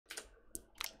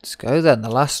Let's go then, the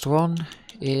last one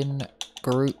in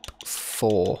group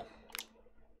 4.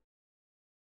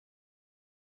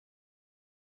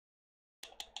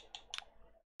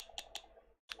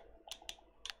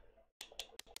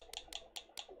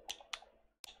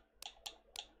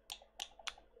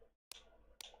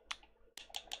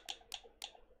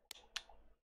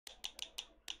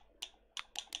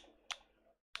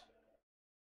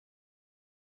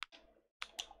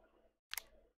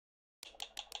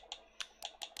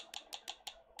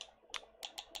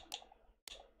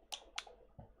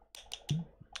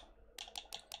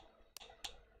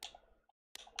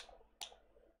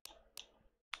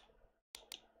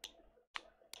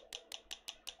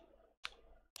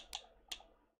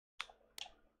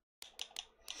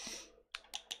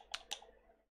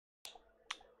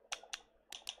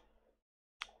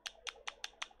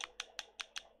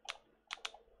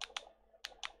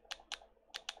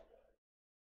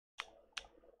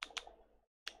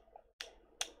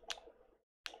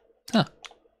 Huh,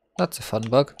 that's a fun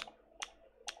bug.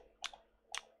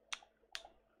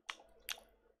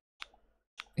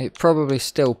 It probably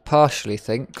still partially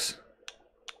thinks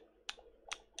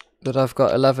that I've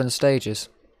got 11 stages.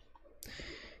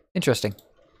 Interesting.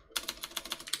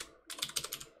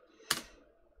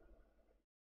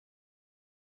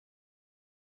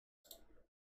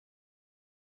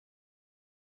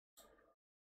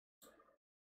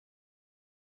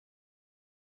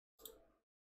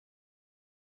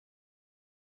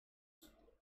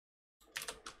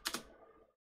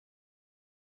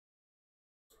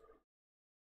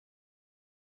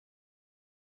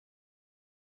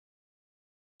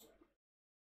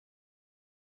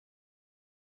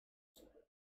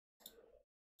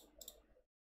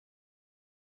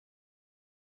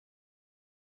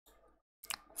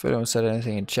 If anyone said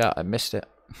anything in chat, I missed it.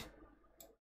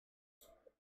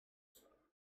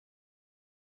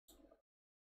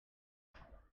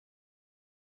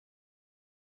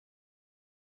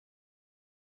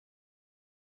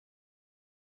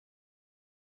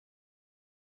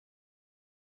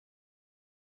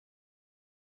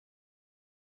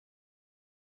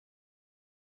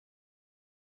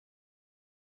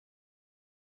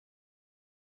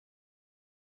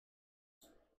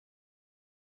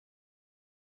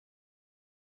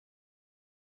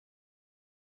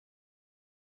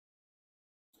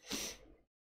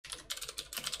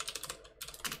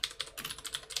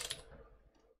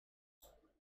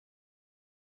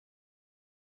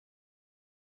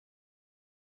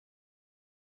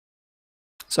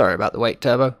 Sorry about the wait,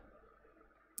 Turbo.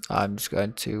 I'm just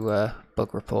going to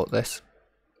bug report this.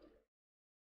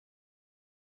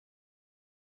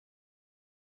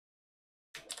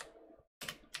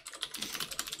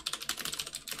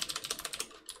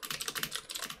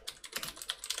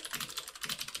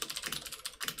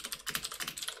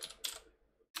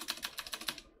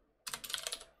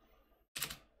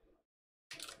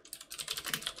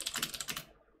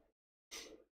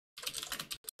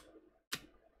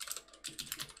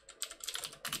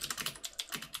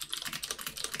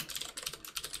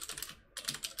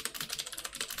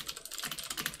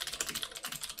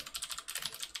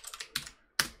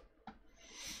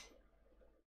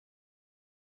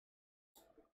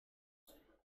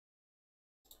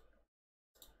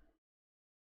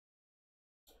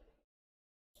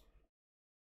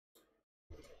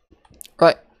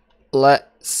 Right,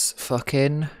 let's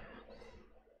fucking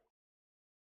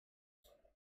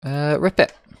rip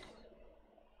it.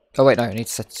 Oh wait, no, I need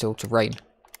to set it all to rain.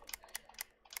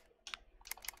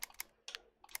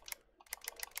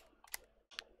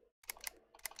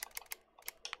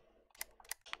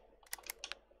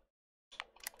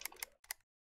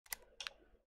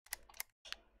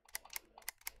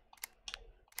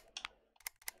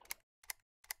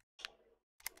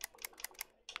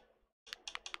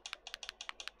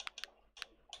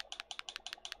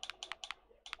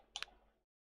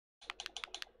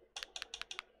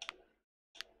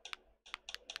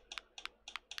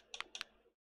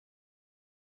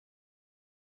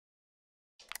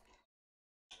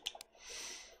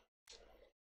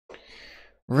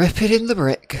 Rip it in the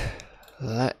brick.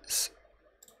 Let's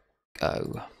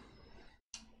go.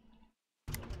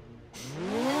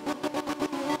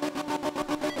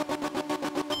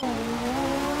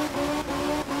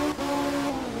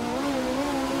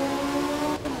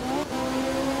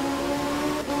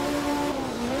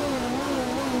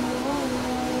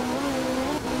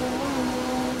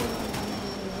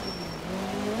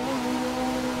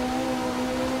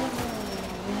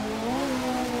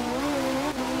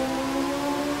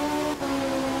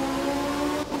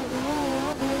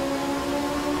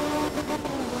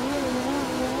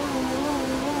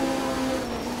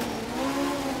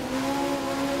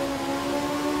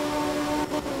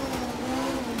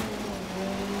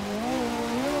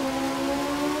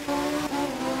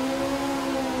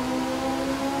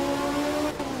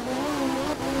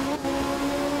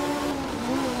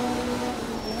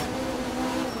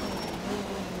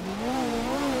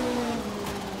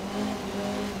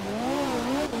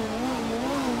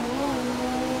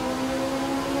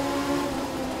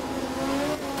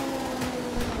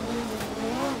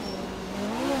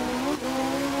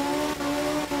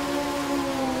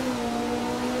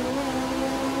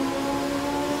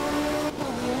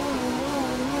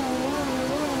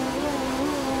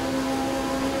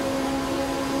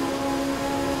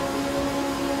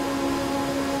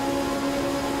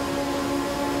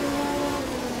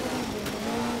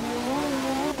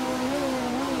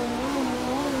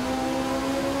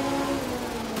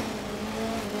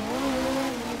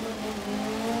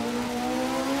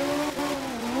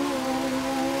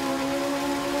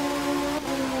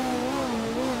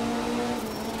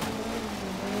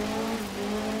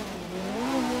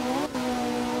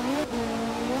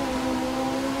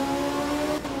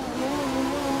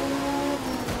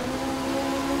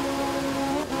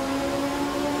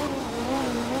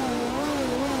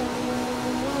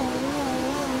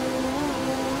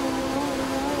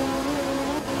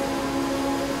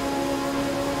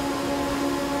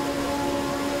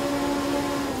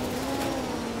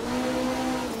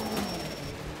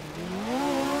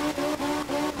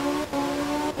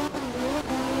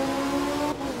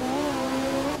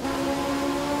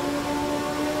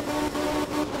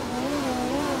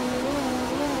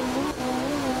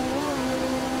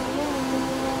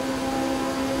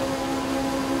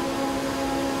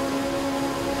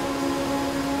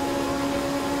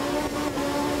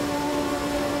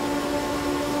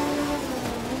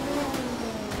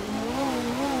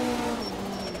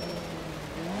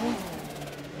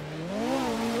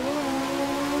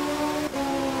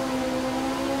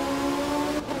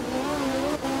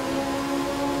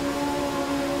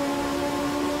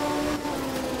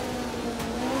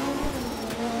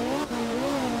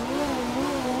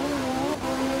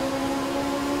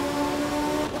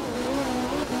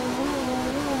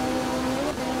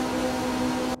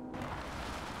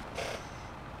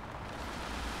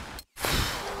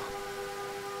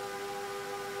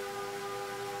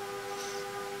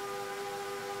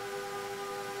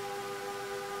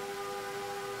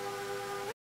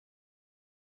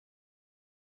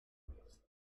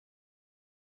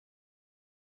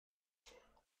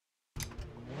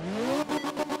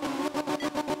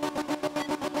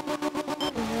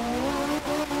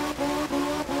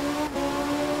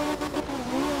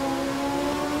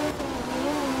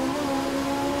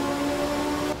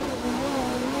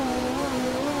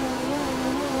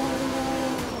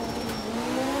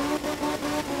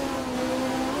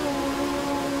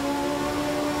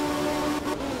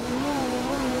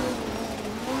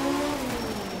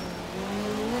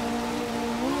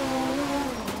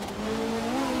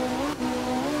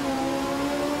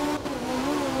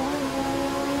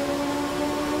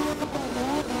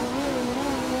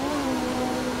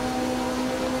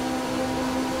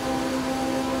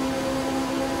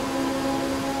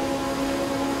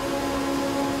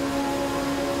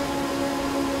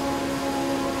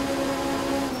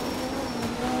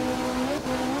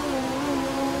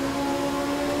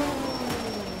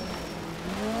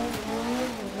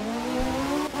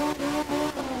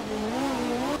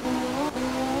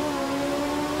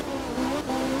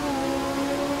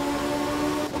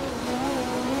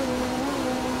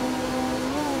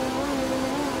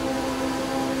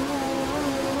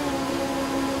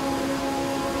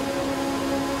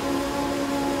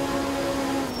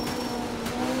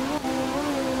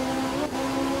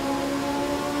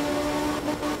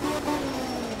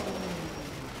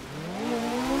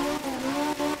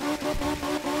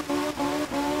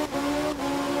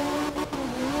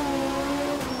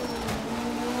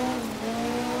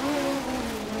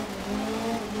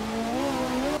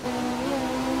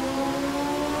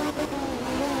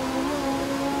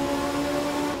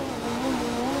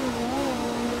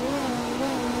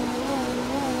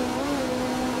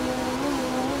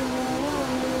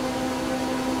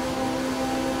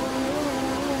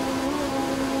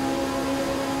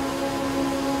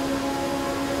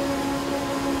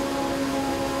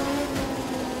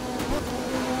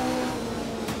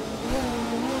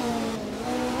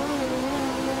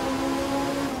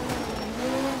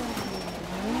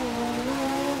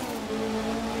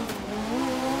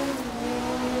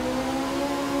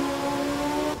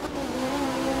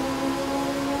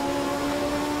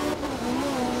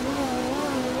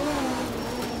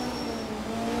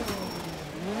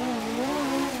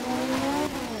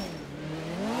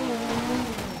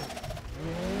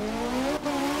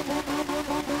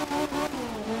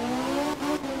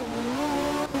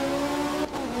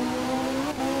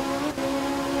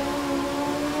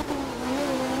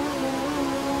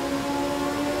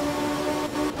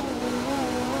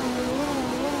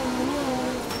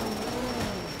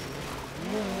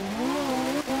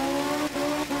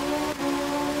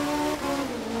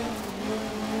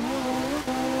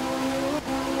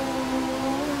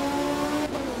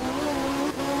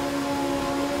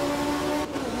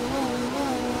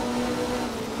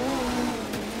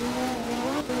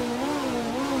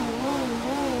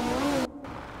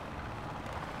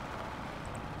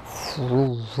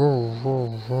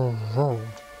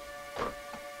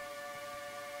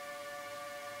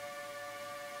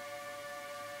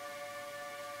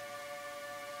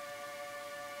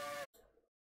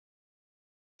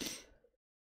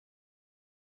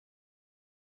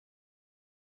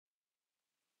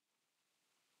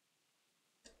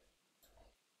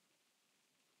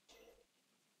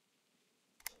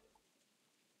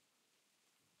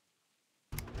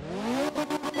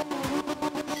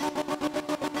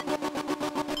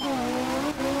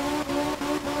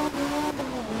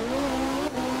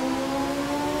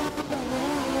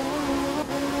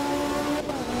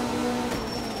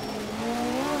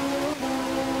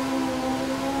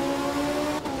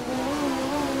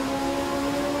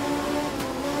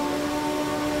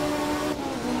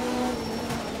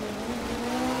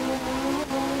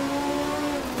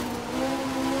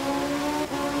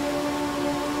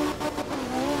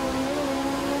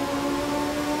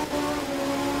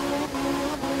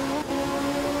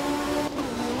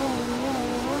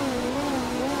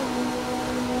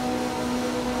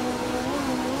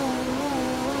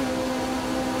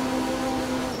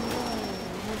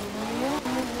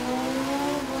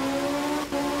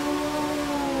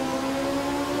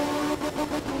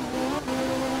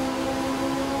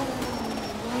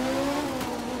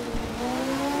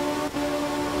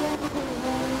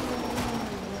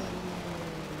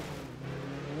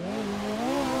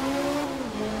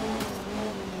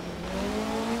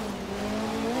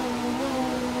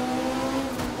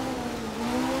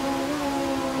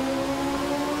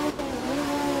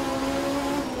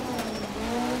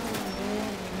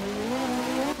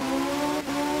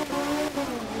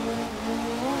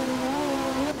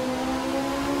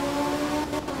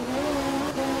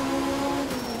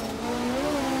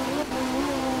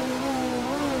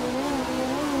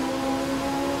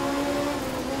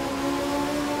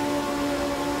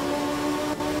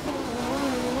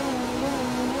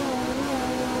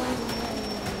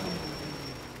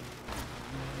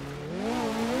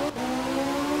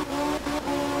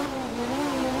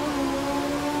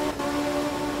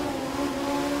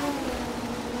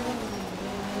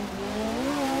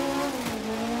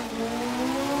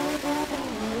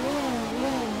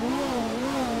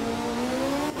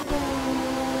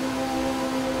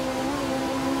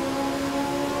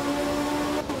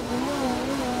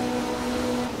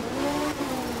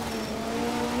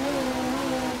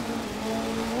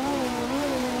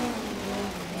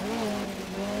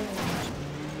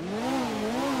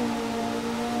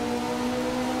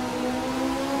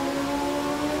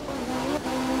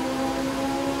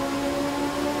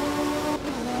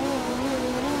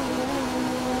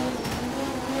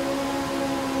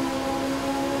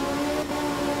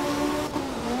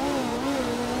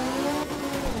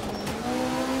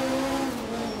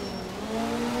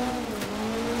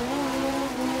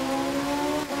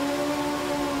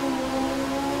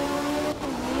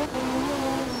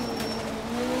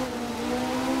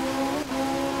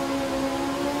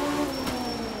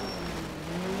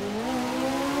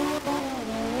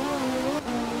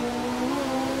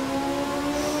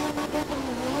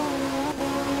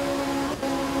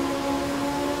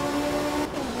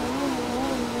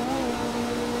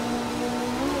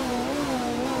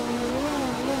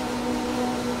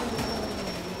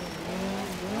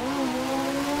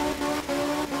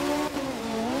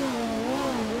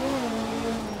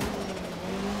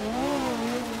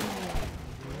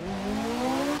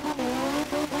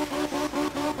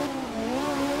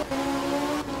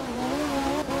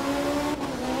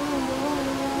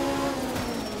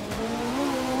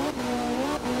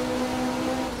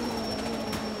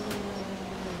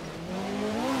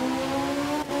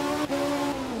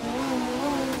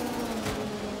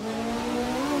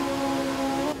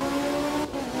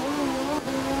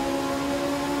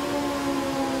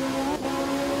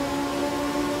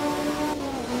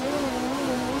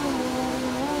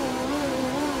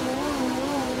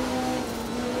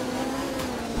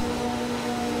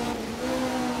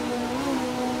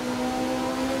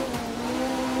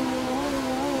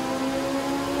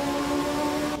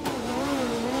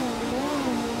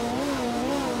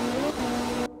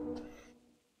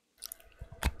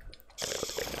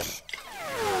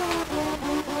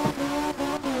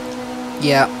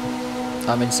 Yeah,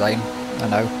 I'm insane, I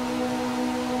know.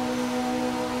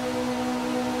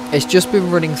 It's just been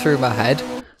running through my head,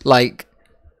 like,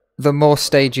 the more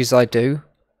stages I do,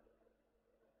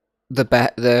 the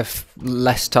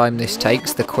less time this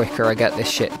takes, the quicker I get this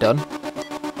shit done.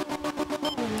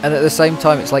 And at the same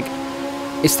time, it's like,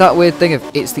 it's that weird thing of,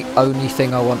 it's the only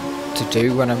thing I want to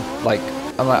do when I'm like,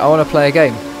 I want to play a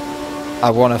game.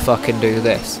 I want to fucking do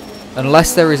this.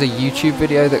 Unless there is a YouTube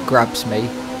video that grabs me,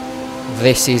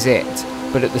 this is it.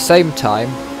 But at the same time,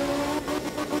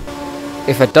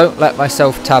 if I don't let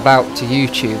myself tab out to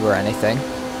YouTube or anything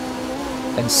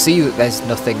and see that there's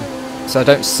nothing, so I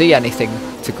don't see anything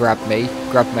to grab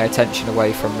my attention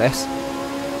away from this,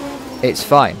 it's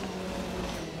fine.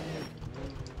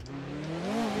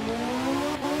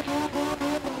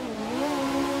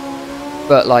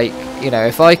 But like, you know,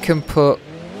 if I can put,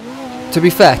 to be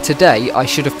fair, today I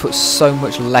should have put so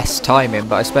much less time in,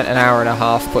 but I spent an hour and a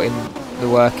half putting the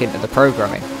work into the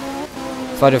programming.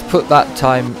 If I'd have put that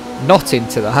time not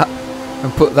into that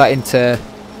and put that into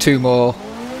 2 more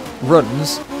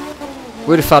runs,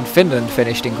 we'd have had Finland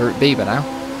finished in Group B by now.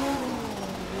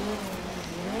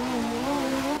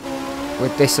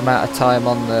 With this amount of time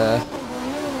on the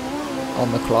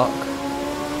clock.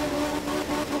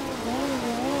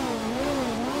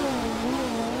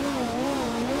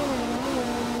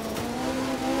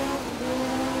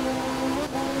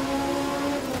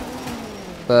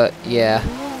 But yeah,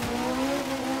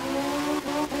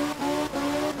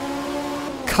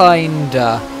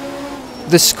 kinda.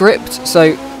 The script,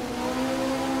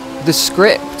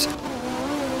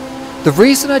 the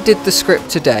reason I did the script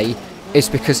today is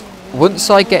because once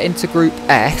I get into Group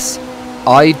S,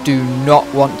 I do not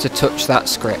want to touch that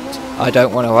script. I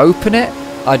don't want to open it,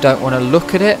 I don't want to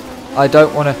look at it, I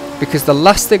don't want to, because the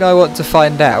last thing I want to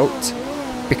find out,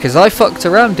 because I fucked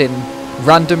around in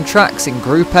random tracks in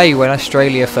Group A when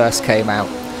Australia first came out.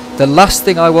 The last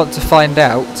thing I want to find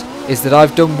out is that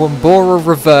I've done Wombora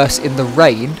reverse in the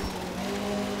rain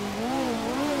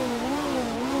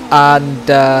and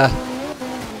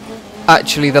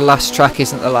actually the last track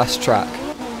isn't the last track.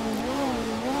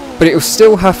 But it will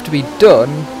still have to be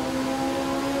done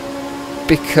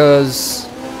because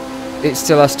it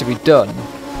still has to be done,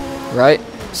 right?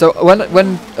 So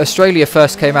when Australia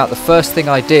first came out, the first thing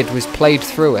I did was played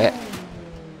through it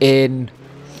in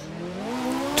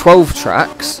 12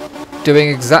 tracks, doing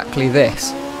exactly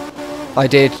this. I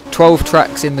did 12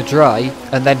 tracks in the dry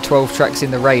and then 12 tracks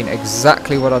in the rain,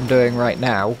 exactly what I'm doing right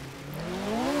now.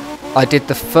 I did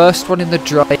the first one in the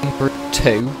dry in Group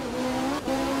 2,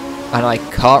 and I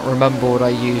can't remember what I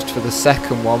used for the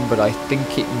second one, but I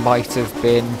think it might have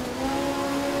been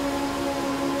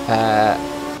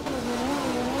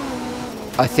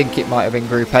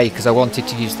Group A, because I wanted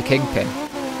to use the Kingpin.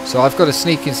 So I've got a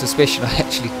sneaking suspicion I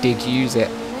actually did use it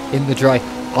in the dry.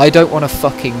 I don't want to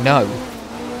fucking know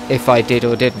if I did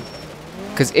or didn't,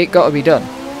 because it got to be done.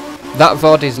 That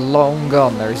VOD is long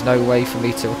gone. There is no way for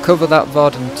me to recover that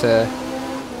VOD and to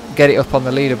get it up on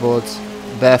the leaderboards.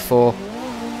 Therefore,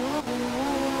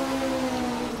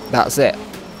 that's it.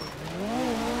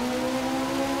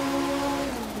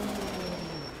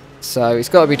 So it's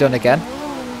got to be done again,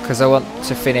 because I want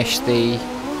to finish the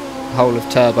whole of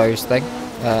Turbo's thing.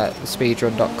 The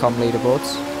speedrun.com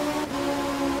leaderboards.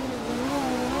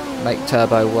 Make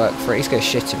Turbo work for it. He's going to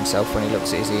shit himself when he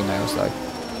looks at his emails though.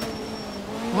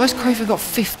 Why has Craven got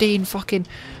 15 fucking...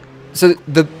 So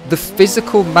the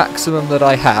physical maximum that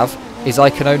I have is I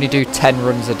can only do 10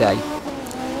 runs a day.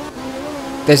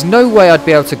 There's no way I'd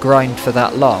be able to grind for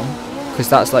that long, because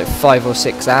that's like 5 or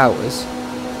 6 hours.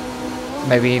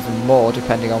 Maybe even more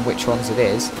depending on which ones it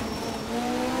is.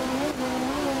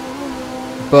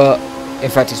 But in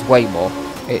fact, it's way more.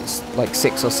 It's like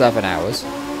 6 or 7 hours.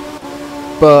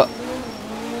 But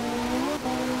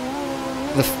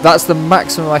that's the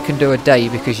maximum I can do a day,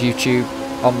 because YouTube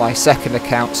on my second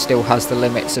account still has the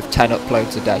limits of 10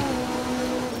 uploads a day.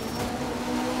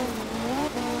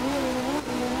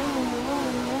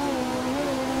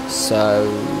 So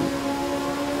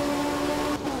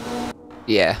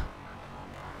yeah,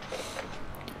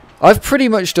 I've pretty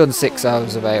much done 6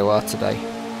 hours of AOR today.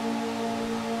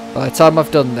 By the time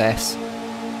I've done this,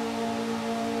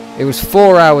 it was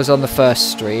 4 hours on the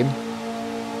first stream,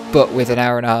 but with an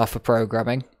hour and a half of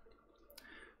programming.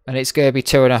 And it's going to be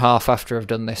 2.5 after I've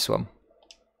done this one.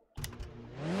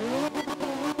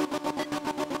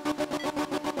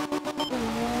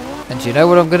 And do you know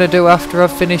what I'm going to do after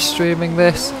I've finished streaming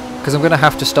this? Because I'm going to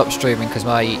have to stop streaming because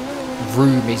my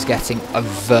room is getting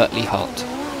overtly hot.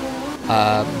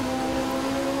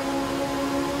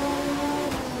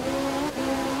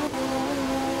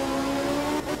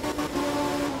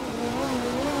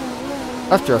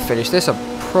 After I finish this, I'm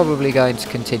probably going to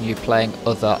continue playing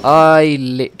other... I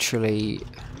literally...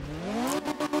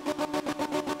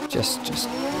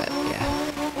 yeah.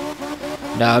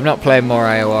 No, I'm not playing more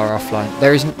AOR offline.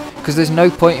 There isn't... Because there's no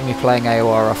point in me playing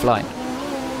AOR offline.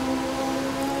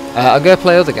 I'm going to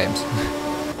play other games.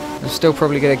 I'm still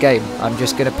probably going to game. I'm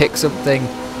just going to pick something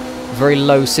very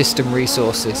low system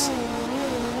resources.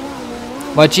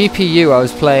 My GPU, I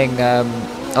was playing...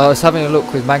 I was having a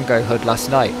look with Mango HUD last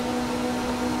night.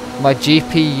 my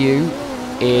GPU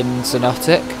in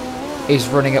Xonotic is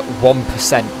running at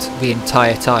 1% the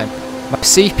entire time. My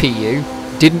CPU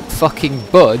didn't fucking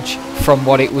budge from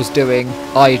what it was doing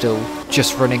idle,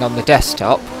 just running on the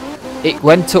desktop. It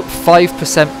went up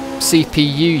 5%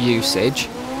 CPU usage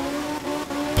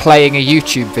playing a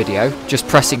YouTube video, just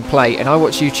pressing play, and I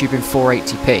watch YouTube in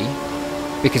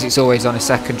 480p because it's always on a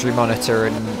secondary monitor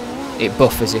and it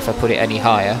buffers if I put it any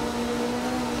higher.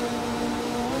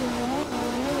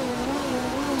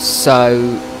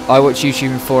 So I watch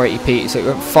YouTube in 480p, so it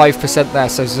went 5% there.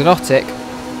 So Xonotic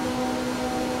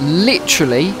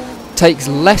literally takes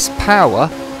less power.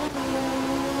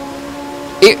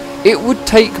 It would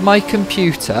take my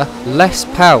computer less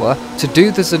power to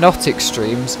do the Xonotic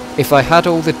streams if I had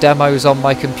all the demos on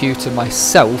my computer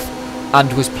myself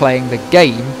and was playing the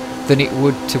game than it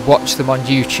would to watch them on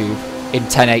YouTube in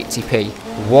 1080p.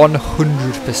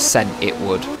 100% it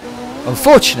would.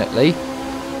 Unfortunately,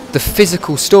 the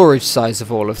physical storage size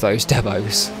of all of those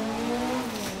demos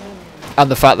and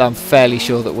the fact that I'm fairly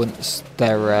sure that once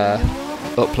they're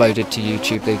uploaded to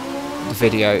YouTube,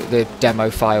 the demo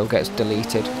file gets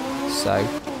deleted. So,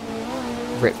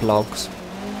 rip logs.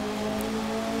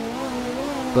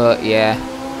 But yeah,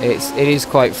 it is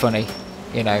quite funny,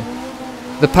 you know.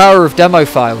 The power of demo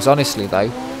files, honestly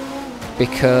though,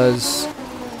 because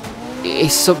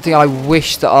it's something I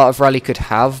wish that Art of Rally could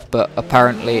have, but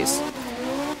apparently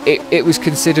it was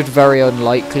considered very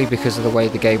unlikely because of the way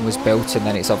the game was built, and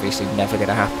then it's obviously never going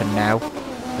to happen now.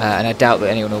 And I doubt that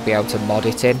anyone will be able to mod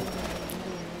it in.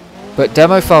 But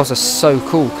demo files are so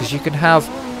cool because you can have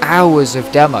hours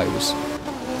of demos,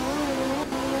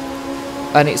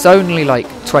 and it's only like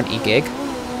 20 gig.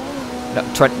 No,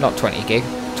 not 20 gig,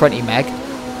 20 meg.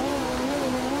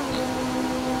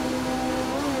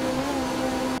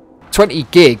 20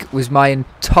 gig was my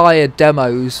entire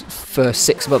demos for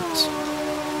 6 months.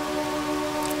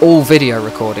 All video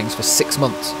recordings for 6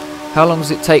 months. How long does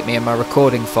it take me in my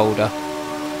recording folder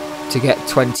to get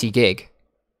 20 gig?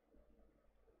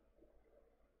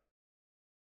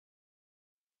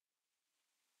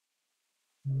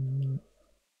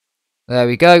 There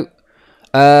we go.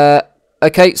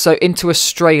 Okay, so into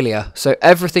Australia. So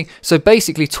everything. So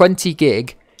basically 20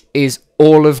 gig is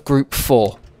all of group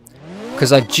 4.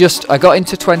 Because I got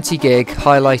into 20 gig,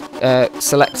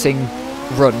 selecting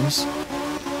runs.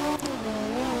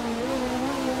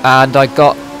 And I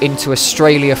got into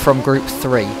Australia from group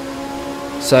 3.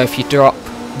 So if you drop...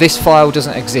 This file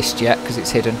doesn't exist yet because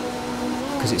it's hidden.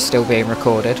 Because it's still being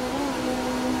recorded.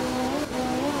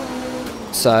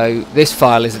 So this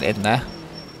file isn't in there.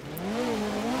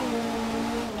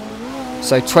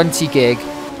 So 20 gig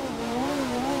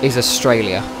is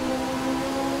Australia.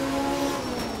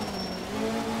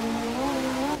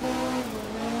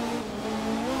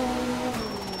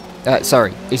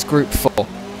 Sorry, is group 4.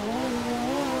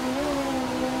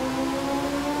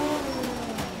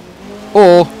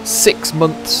 Or 6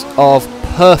 months of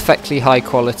perfectly high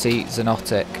quality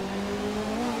Xonotic,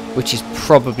 which is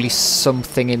probably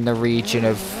something in the region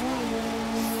of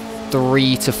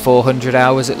 300 to 400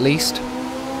 hours at least.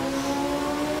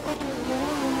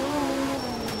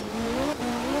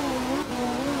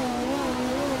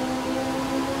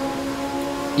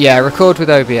 Yeah, record with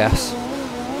OBS.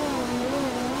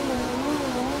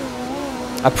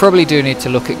 I probably do need to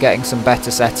look at getting some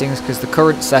better settings because the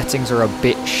current settings are a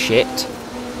bit shit.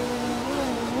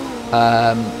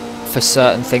 For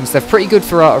certain things. They're pretty good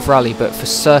for Art of Rally, but for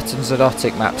certain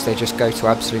Xonotic maps they just go to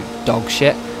absolute dog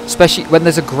shit. Especially when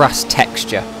there's a grass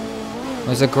texture. When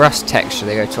there's a grass texture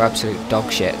they go to absolute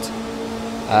dog shit.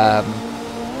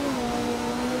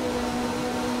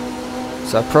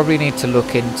 So I probably need to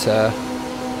look into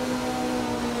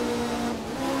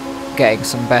getting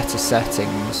some better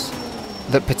settings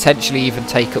that potentially even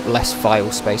take up less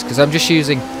file space, because I'm just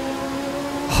using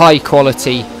high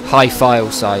quality, high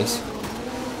file size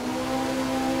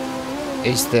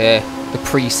is the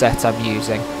preset I'm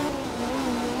using.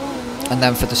 And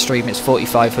then for the stream it's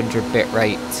 4500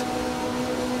 bitrate,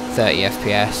 30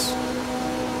 FPS,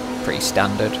 pretty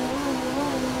standard,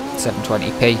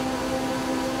 720p,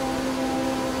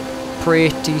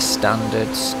 pretty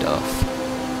standard stuff.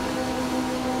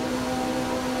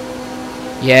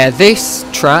 Yeah, this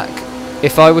track,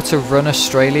 if I were to run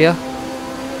Australia,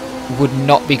 would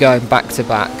not be going back to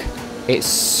back. It's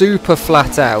super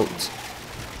flat out,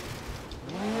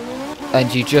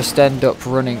 and you just end up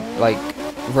running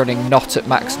not at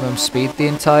maximum speed the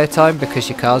entire time because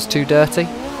your car's too dirty.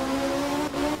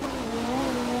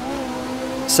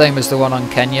 Same as the one on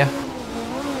Kenya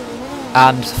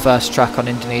and the first track on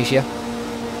Indonesia.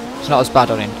 It's not as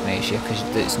bad on Indonesia because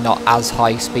it's not as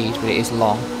high speed, but it is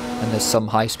long. and there's some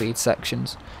high-speed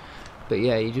sections. But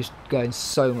yeah, you're just going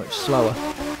so much slower.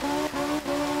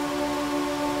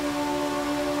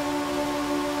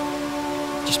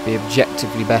 Just be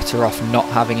objectively better off not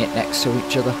having it next to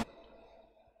each other.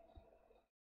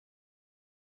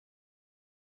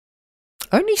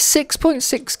 Only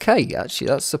 6.6k, actually.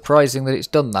 That's surprising that it's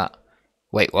done that.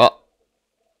 Wait, what?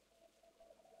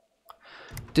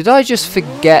 Did I just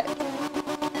forget?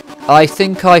 I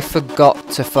think I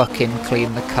forgot to fucking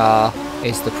clean the car,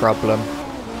 is the problem.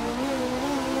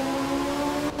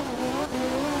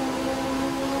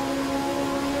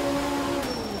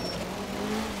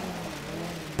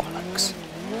 Bollocks.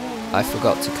 I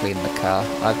forgot to clean the car.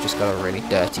 I've just got a really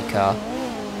dirty car.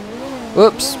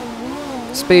 Whoops.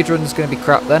 Speedrun's going to be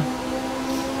crap then.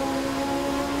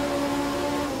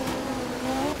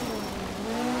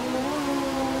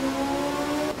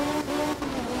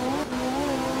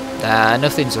 Nah,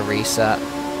 nothing's a reset.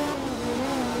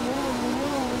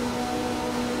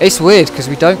 It's weird because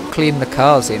we don't clean the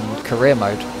cars in career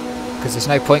mode. Because there's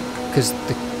no point, because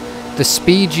the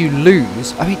speed you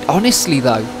lose... I mean, honestly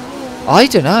though, I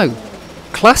don't know.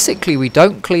 Classically, we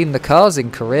don't clean the cars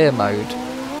in career mode.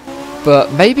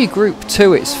 But maybe Group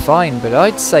 2 it's fine, but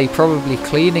I'd say probably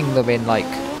cleaning them in, like,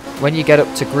 when you get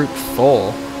up to Group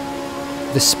 4,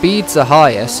 the speeds are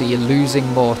higher, so you're losing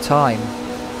more time.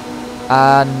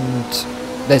 And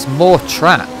there's more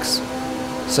tracks.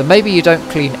 So maybe you don't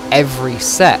clean every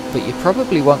set, but you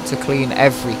probably want to clean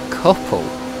every couple.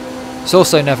 It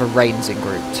also never rains in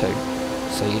Group 2,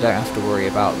 so you don't have to worry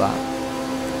about that.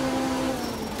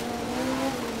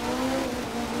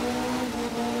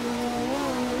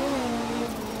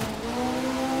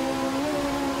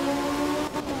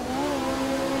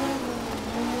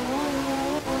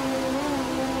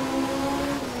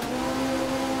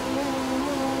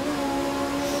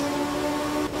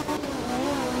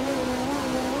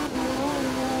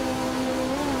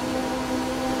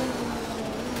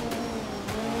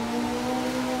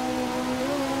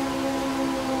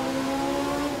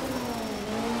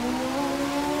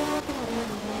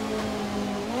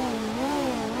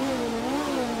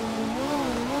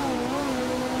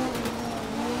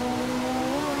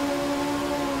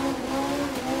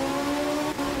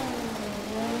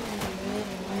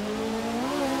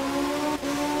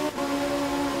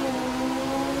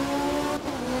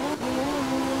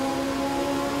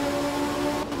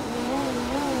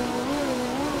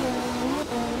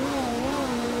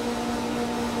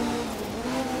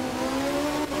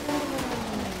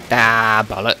 Ah,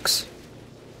 bollocks.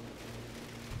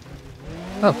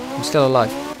 Oh, I'm still alive.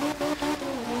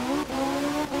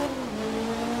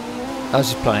 I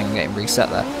was just planning on getting reset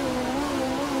there.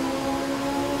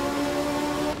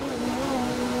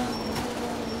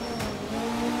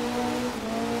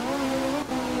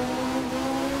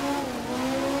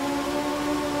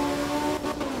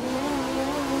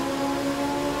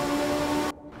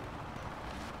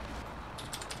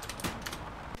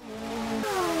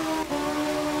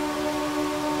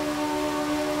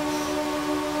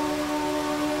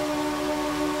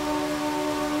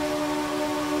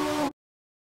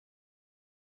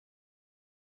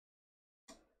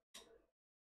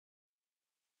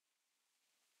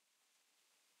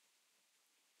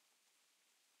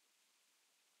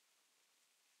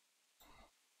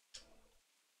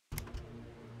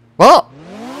 What?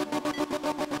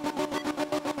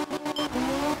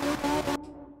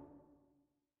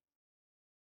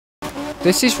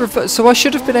 This is so I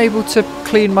should have been able to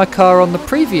clean my car on the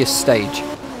previous stage.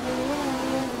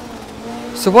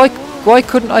 So why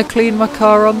couldn't I clean my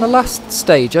car on the last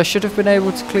stage? I should have been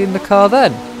able to clean the car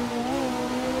then.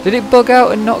 Did it bug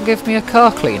out and not give me a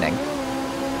car cleaning?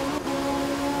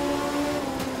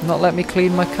 Not let me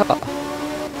clean my car?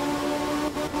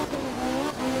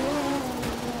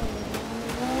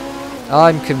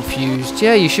 I'm confused.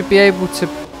 Yeah, you should be able to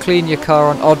clean your car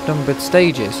on odd numbered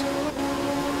stages.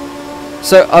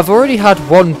 So I've already had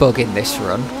one bug in this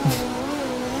run.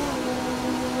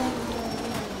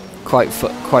 quite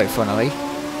funnily.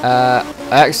 I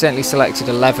accidentally selected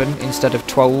 11 instead of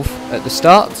 12 at the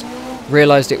start.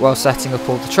 Realised it while setting up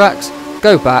all the tracks.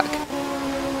 Go back.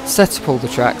 Set up all the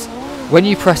tracks. When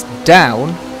you press down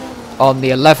on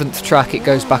the 11th track, it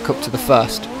goes back up to the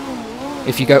 1st.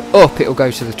 If you go up, it'll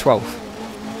go to the 12th.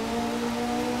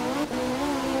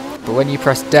 But when you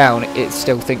press down, it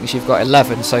still thinks you've got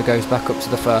 11, so goes back up to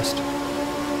the 1st.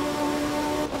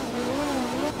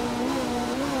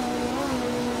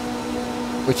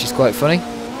 Which is quite funny.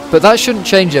 But that shouldn't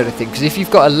change anything, because if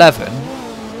you've got 11,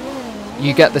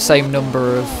 you get the same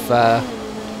number of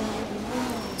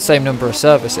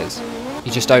services.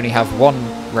 You just only have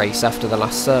one race after the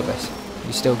last service.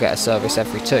 You still get a service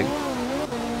every 2.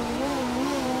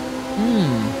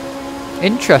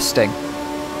 Interesting.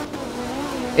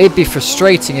 It'd be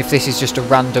frustrating if this is just a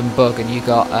random bug and you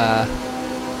got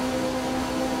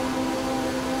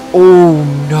oh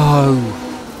no.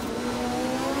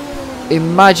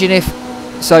 Imagine if...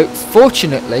 So,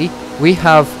 fortunately, we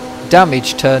have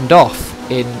damage turned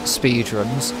off in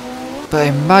speedruns. But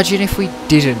imagine if we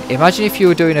didn't. Imagine if you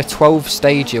were doing a 12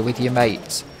 stager with your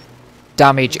mates.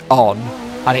 Damage on.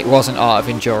 And it wasn't Art of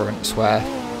Endurance where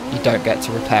you don't get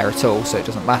to repair at all, so it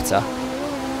doesn't matter.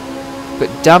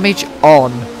 But damage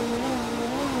on.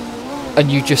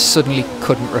 And you just suddenly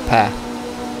couldn't repair.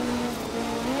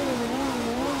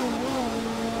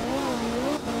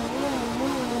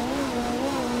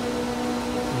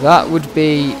 That would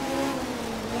be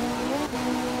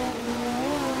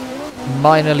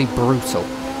minorly brutal.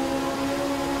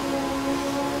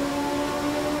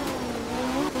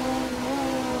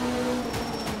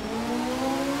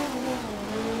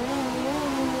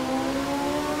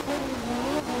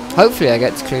 Hopefully I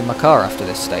get to clean my car after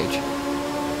this stage.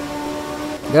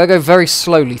 I'm going to go very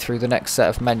slowly through the next set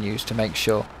of menus to make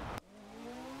sure.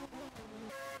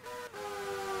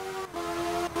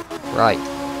 Right,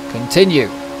 continue.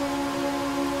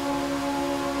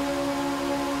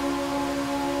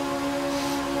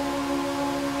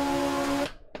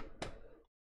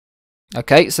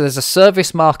 Okay, so there's a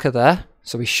service marker there,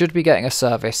 so we should be getting a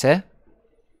service here.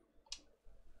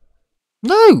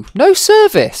 No, no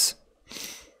service.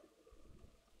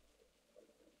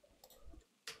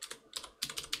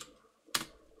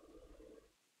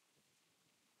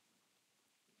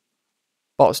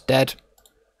 Bot's dead.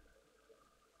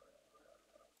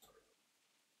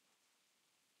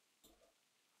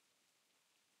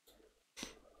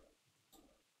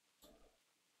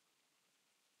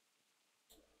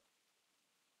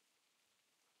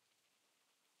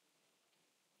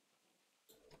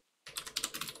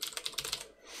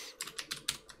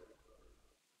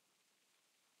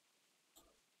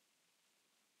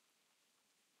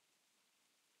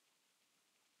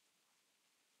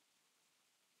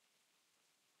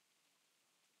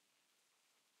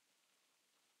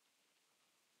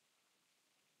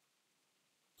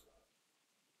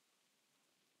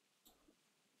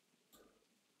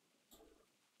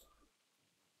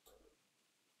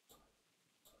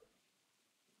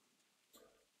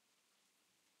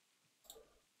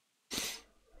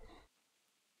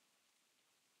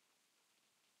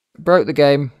 Broke the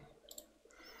game.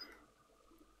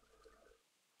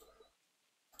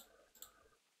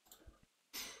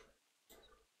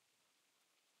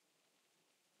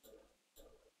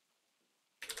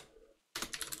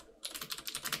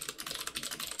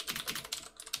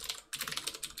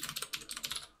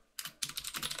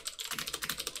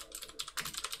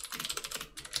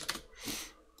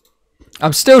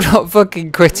 I'm still not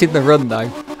fucking quitting the run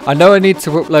though. I know I need to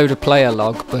upload a player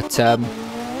log, but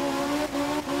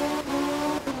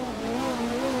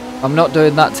I'm not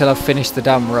doing that till I've finished the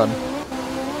damn run.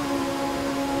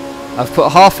 I've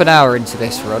put half an hour into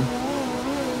this run.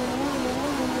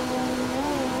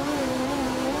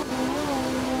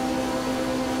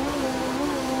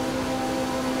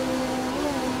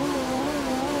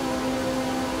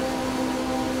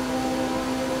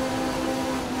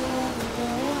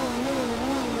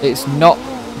 It's not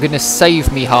going to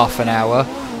save me half an hour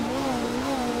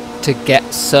to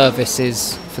get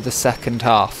services for the second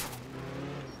half.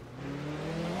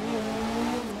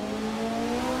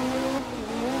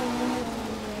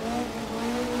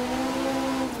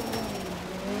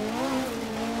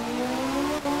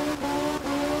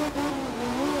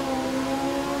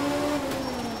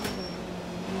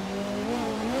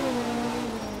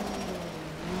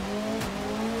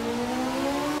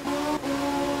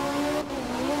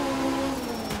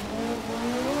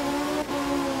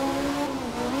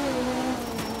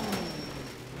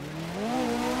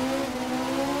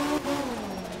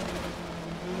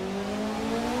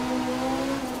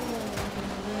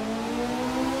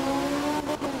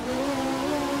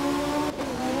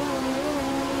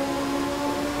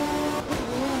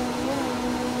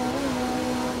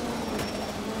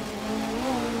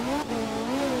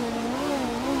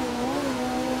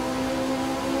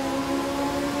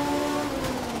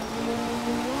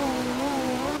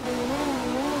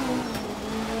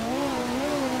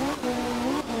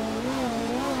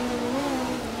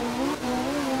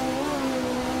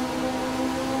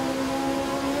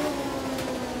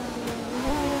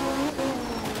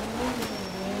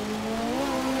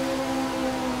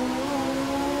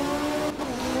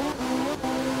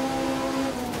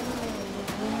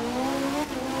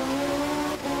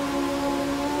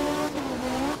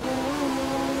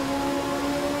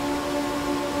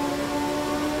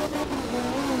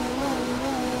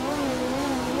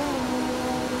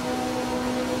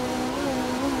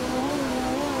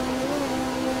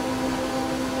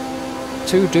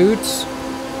 two dudes?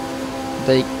 Are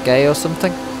they gay or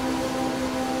something?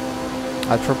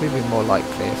 I'd probably be more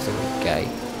likely if they were gay.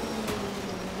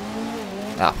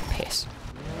 Ah, piss.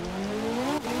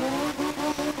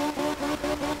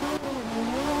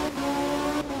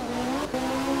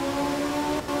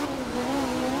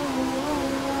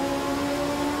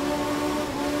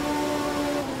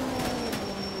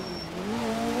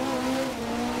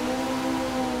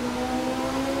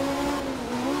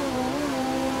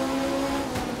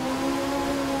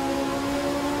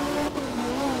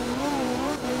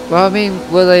 Well, I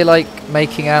mean, were they like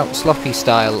making out sloppy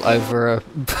style over a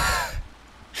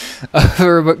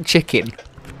over a McChicken?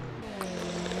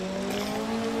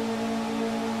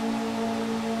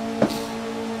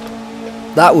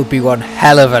 That would be one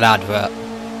hell of an advert.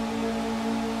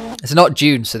 It's not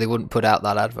June, so they wouldn't put out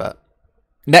that advert.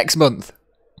 Next month.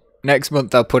 Next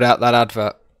month they'll put out that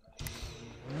advert.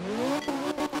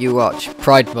 You watch.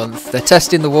 Pride Month. They're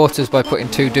testing the waters by putting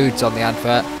two dudes on the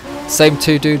advert. Same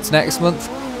two dudes next month.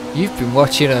 You've been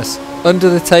watching us. Under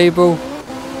the table,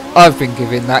 I've been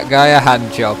giving that guy a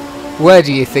hand job. Where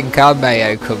do you think our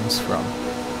mayo comes from?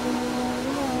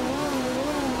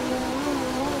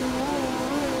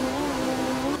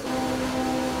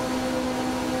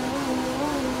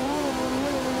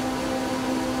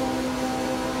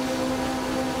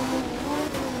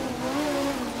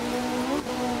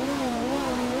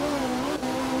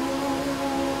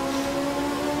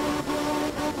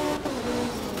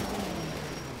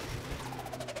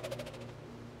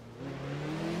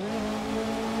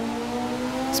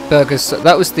 Burgers.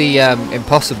 That was the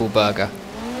Impossible Burger.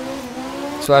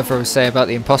 That's what everyone was saying about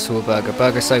the Impossible Burger.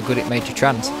 Burger's so good it made you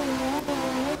trans.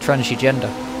 Trans your gender.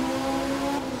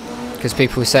 Because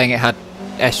people were saying it had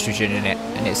estrogen in it.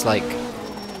 And it's like,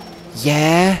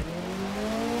 yeah.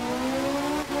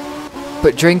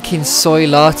 But drinking soy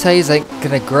lattes ain't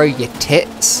gonna grow your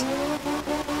tits.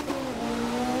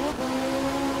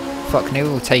 Fuck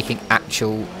no, taking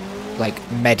actual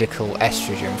like medical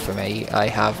estrogen for me. I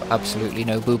have absolutely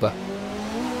no booba.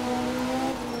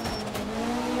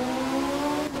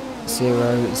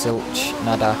 Zero, zilch,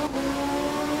 nada.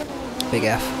 Big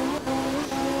F.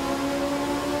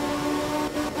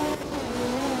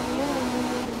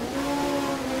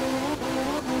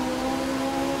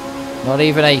 Not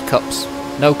even A cups.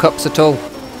 No cups at all.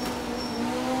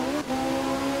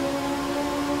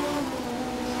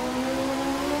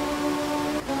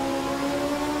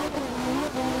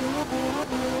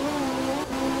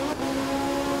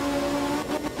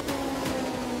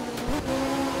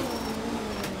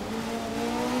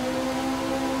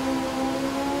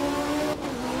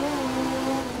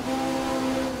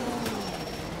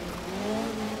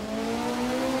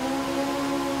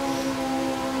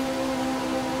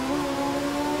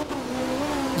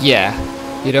 Yeah,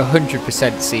 you'd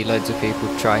 100% see loads of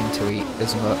people trying to eat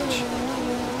as much.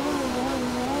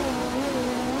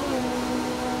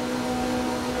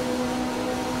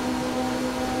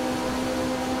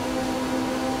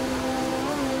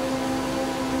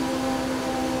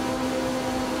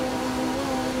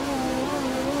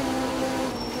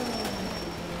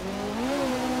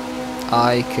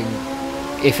 I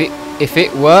can, if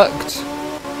it worked,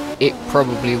 it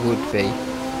probably would be.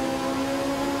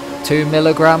 2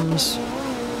 milligrams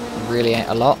really ain't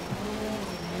a lot.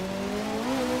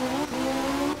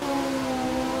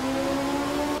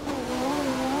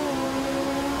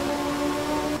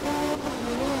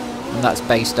 And that's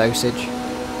base dosage.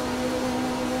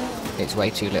 It's way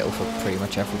too little for pretty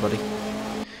much everybody.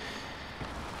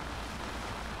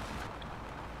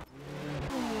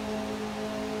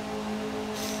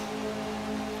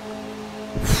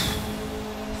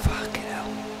 Fucking hell.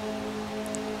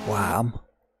 Wham.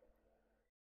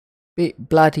 Bit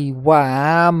bloody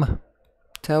wham,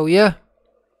 tell ya.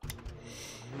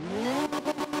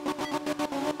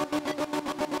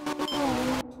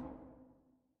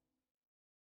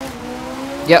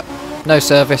 Yep, no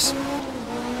service.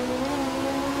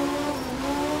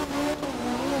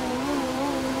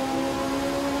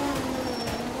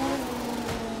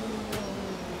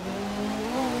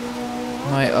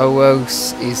 My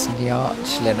OS is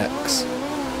Arch Linux.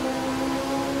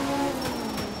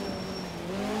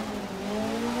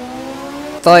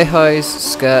 Thigh highs,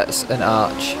 skirts and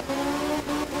arch.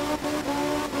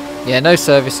 Yeah, no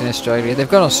service in Australia. They've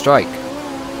gone on strike.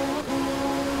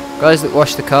 Guys that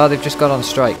wash the car, they've just gone on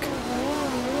strike.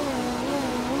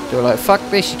 They're like, fuck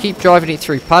this, you keep driving it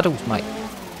through puddles, mate.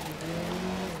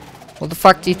 What the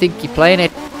fuck do you think you're playing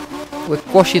it? We're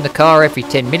washing the car every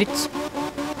 10 minutes.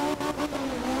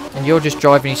 And you're just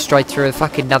driving it straight through a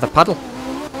fucking another puddle.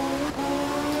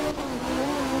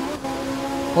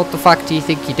 What the fuck do you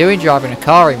think you're doing driving a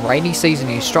car in rainy season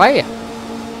in Australia?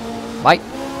 Mate.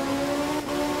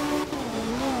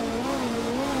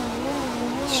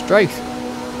 It's truth.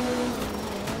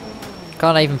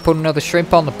 Can't even put another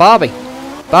shrimp on the barbie.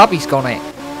 Barbie's gone out.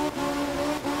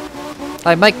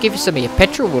 Hey mate, give us some of your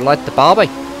petrol, we'll light the barbie.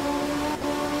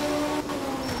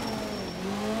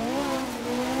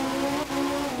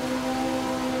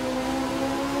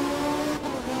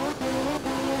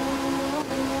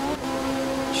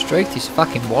 Truth, he's a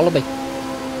fucking wallaby.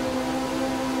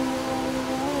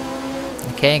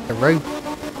 A kangaroo.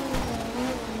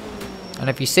 And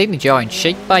have you seen the giant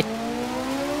sheep, mate?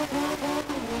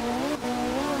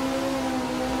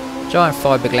 Giant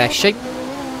fiberglass sheep.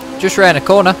 Just round the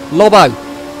corner. Lobo.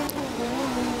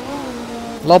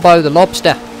 Lobo the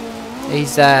lobster.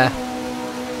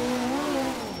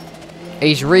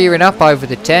 He's rearing up over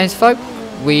the townsfolk.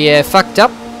 We fucked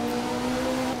up.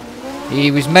 He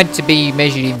was meant to be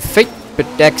measured in feet, but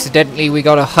accidentally we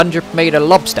got a 100-metre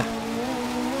lobster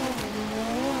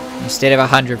instead of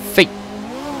 100 feet.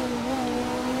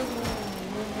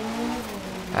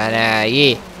 And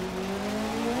yeah,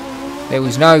 there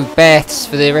was no baths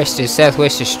for the rest of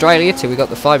Southwest Australia till we got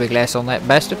the fiberglass on that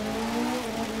bastard.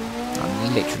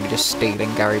 I'm literally just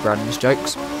stealing Gary Brandon's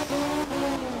jokes.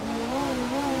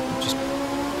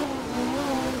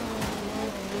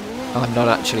 I'm not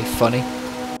actually funny.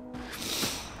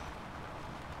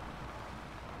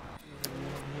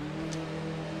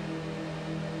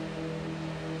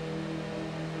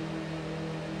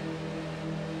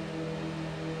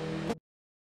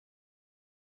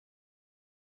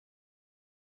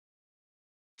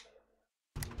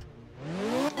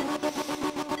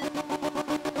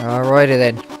 Alrighty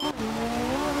then.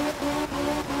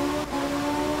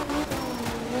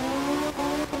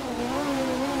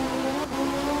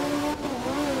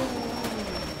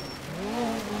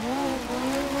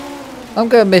 I'm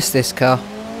gonna miss this car.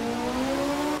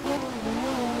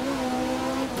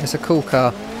 It's a cool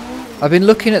car. I've been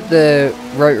looking at the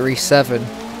Rotary 7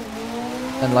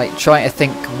 and like trying to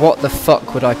think what the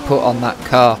fuck would I put on that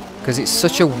car, because it's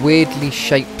such a weirdly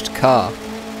shaped car.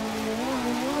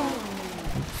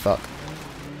 Fuck.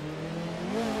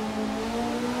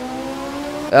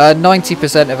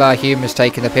 90% of our humour's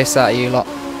taking the piss out of you lot.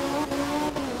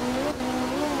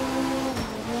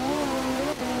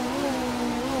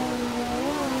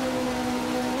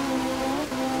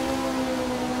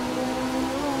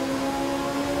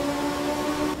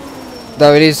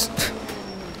 Though it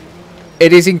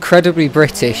is incredibly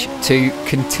British to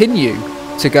continue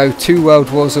to go 2 World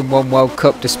Wars and 1 World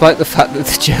Cup, despite the fact that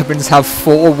the Germans have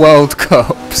 4 World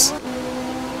Cups,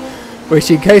 which,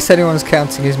 in case anyone's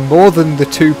counting, is more than the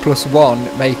 2 +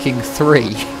 1, making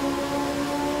 3.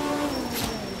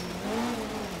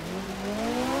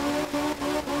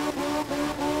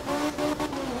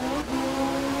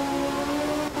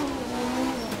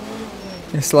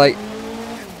 It's like,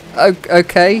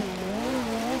 okay,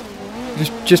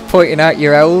 just pointing out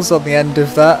your L's on the end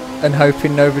of that and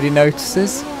hoping nobody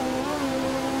notices.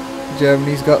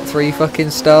 Germany's got 3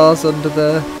 fucking stars under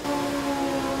the...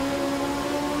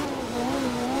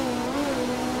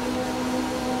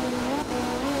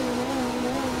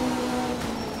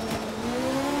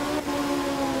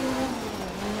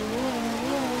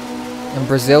 And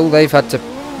Brazil, they've had to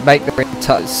make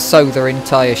sew their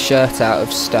entire shirt out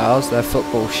of stars, their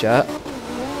football shirt,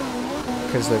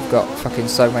 because they've got fucking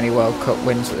so many World Cup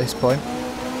wins at this point.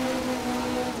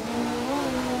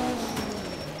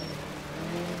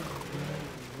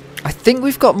 I think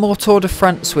we've got more Tour de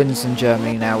France wins than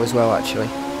Germany now as well, actually.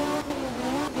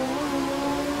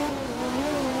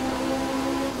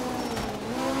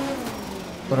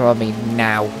 What do I mean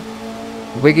now?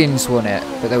 Wiggins won it,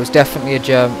 but there was definitely a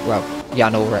German... Well,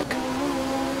 Jan Ulrich.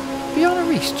 Bjorn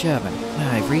Rees German?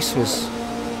 No, Rees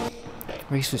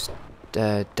was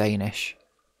Danish.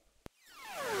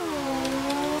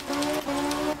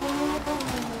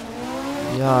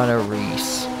 Jan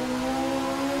Rees.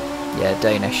 Yeah,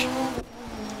 Danish.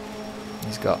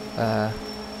 He's got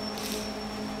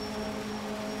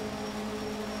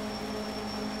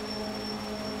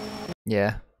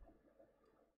yeah.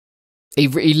 He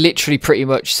literally pretty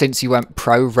much, since he went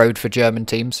pro, rode for German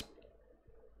teams.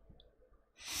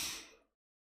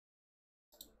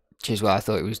 Which is why I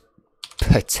thought it was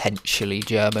potentially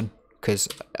German, because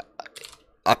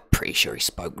I'm pretty sure he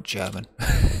spoke German.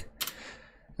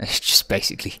 It's just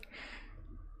basically,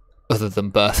 other than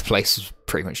birthplace, is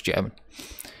pretty much German.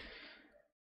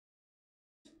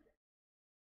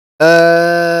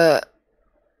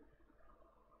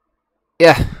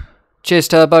 Yeah. Cheers,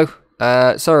 Turbo.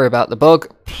 Sorry about the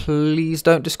bug. Please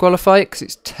don't disqualify it, because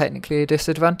it's technically a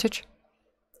disadvantage.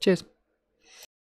 Cheers.